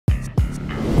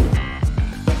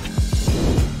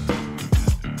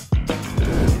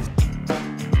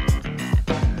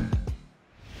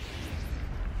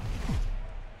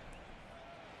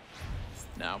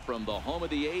from the home of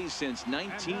the A's since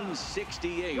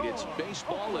 1968. It's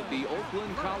baseball at the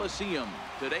Oakland Coliseum.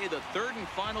 Today, the third and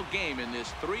final game in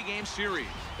this three-game series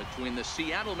between the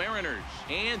Seattle Mariners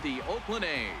and the Oakland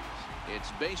A's.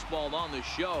 It's baseball on the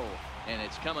show, and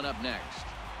it's coming up next.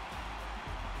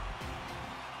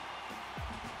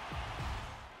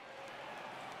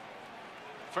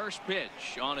 First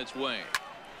pitch on its way.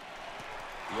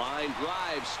 Line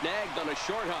drive snagged on a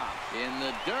short hop. In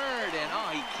the dirt, and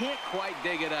oh, he can't quite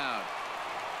dig it out.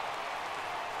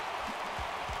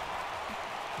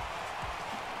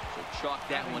 So chalk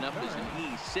that one up as an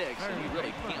E6, and you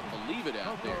really can't believe it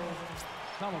out there.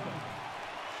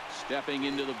 Stepping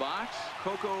into the box,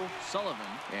 Coco Sullivan,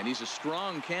 and he's a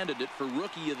strong candidate for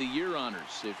Rookie of the Year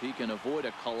honors. If he can avoid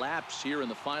a collapse here in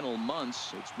the final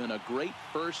months, it's been a great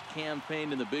first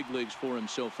campaign in the big leagues for him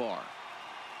so far.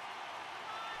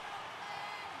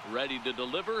 Ready to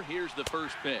deliver. Here's the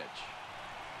first pitch.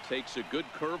 Takes a good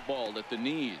curveball at the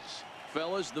knees.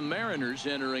 Fellas, the Mariners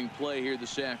entering play here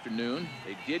this afternoon.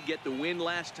 They did get the win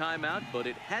last time out, but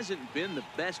it hasn't been the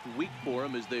best week for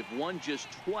them as they've won just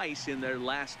twice in their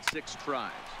last 6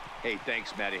 tries. Hey,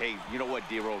 thanks, Matty. Hey, you know what,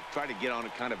 D-Roll? Try to get on a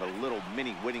kind of a little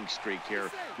mini winning streak here.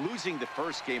 Losing the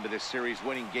first game of this series,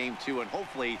 winning game 2, and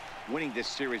hopefully winning this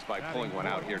series by pulling one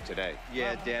out here today.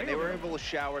 Yeah, Dan, they were able to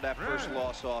shower that first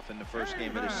loss off in the first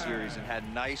game of the series and had a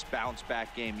nice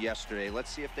bounce-back game yesterday. Let's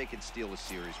see if they can steal the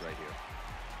series right here.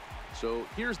 So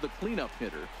here's the cleanup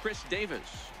hitter, Chris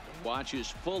Davis. The watch is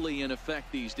fully in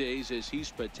effect these days as he's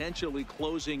potentially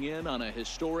closing in on a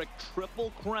historic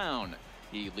triple crown.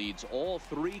 He leads all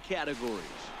 3 categories,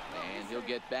 and he'll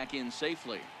get back in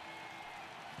safely.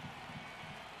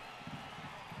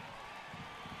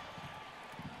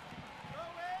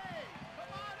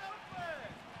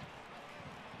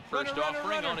 First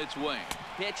offering on its way.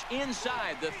 Pitch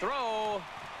inside. The throw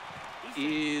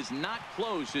is not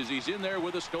close as he's in there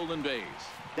with a stolen base.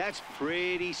 That's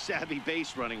pretty savvy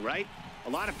base running, right? A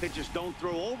lot of pitchers don't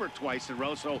throw over twice in a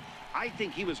row, so I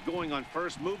think he was going on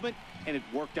first movement, and it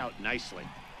worked out nicely.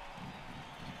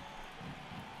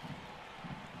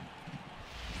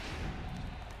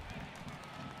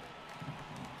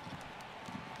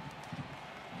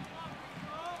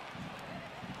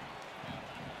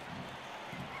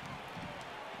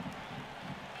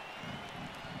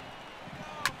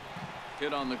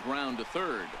 Hit on the ground to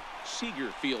third. Seager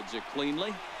fields it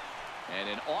cleanly. And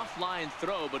an offline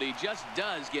throw, but he just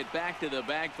does get back to the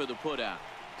bag for the putout.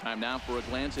 Time now for a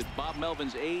glance at Bob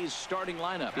Melvin's A's starting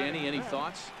lineup. Danny, any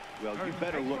thoughts? Well, you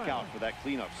better look out for that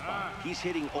cleanup spot. He's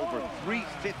hitting over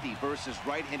 .350 versus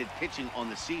right-handed pitching on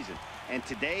the season. And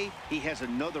today, he has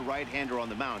another right-hander on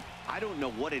the mound. I don't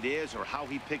know what it is or how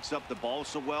he picks up the ball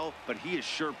so well, but he is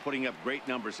sure putting up great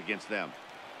numbers against them.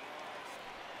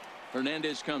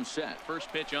 Hernandez comes set.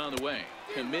 First pitch on the way.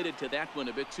 Committed to that one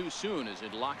a bit too soon as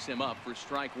it locks him up for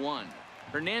strike 1.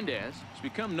 Hernandez has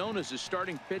become known as a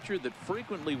starting pitcher that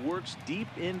frequently works deep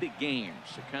into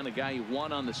games. The kind of guy you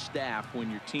want on the staff when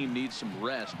your team needs some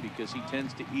rest because he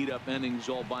tends to eat up innings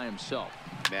all by himself.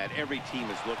 Matt, every team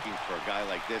is looking for a guy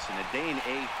like this in a day and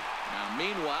age. Now,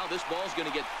 meanwhile, this ball's going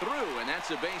to get through, and that's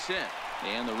a base hit.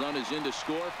 And the run is in to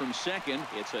score from second.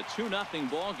 It's a 2-0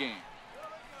 ball game.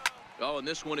 Oh, and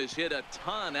this one is hit a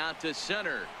ton out to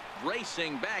center.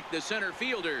 Racing back the center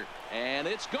fielder. And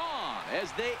it's gone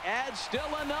as they add still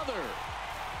another.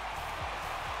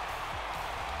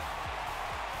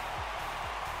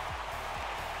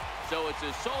 So it's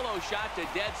a solo shot to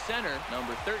dead center.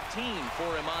 Number 13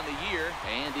 for him on the year.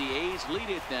 And the A's lead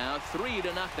it now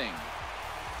 3-0.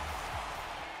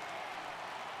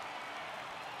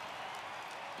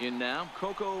 In now,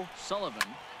 Coco Sullivan.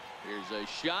 Here's a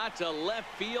shot to left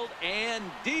field and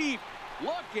deep.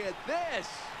 Look at this.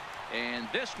 And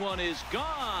this one is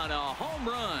gone. A home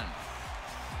run.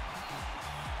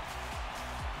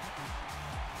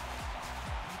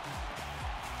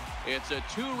 It's a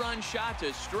 2-run shot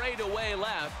to straightaway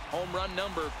left. Home run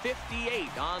number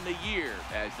 58 on the year.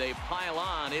 As they pile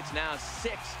on, it's now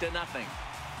 6-0.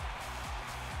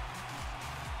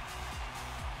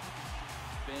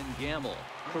 Ben Gamble,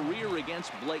 career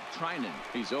against Blake Trinan.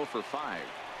 He's 0 for 5.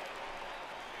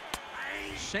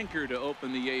 Sinker to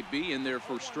open the AB in there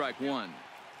for strike 1.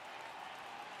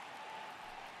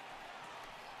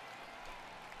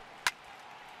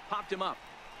 Popped him up.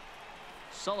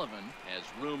 Sullivan has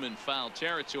room in foul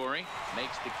territory,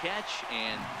 makes the catch,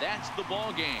 and that's the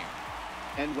ball game.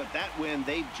 And with that win,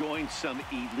 they've joined some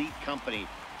elite company.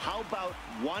 How about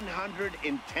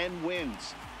 110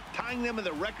 wins? Tying them in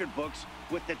the record books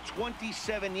with the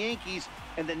 27 Yankees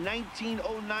and the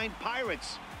 1909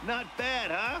 Pirates. Not bad,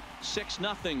 huh?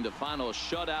 6-0 the final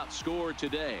shutout score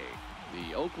today.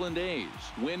 The Oakland A's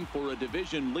win for a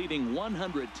division-leading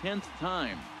 110th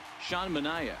time. Sean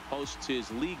Manaea posts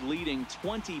his league-leading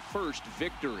 21st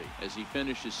victory as he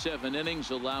finishes 7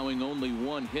 innings, allowing only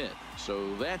 1 hit.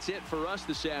 So that's it for us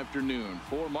this afternoon.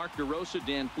 For Mark DeRosa,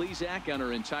 Dan Plesac, and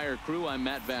our entire crew, I'm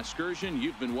Matt Vasgersian.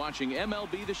 You've been watching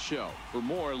MLB The Show. For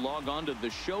more, log on to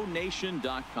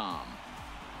theshownation.com.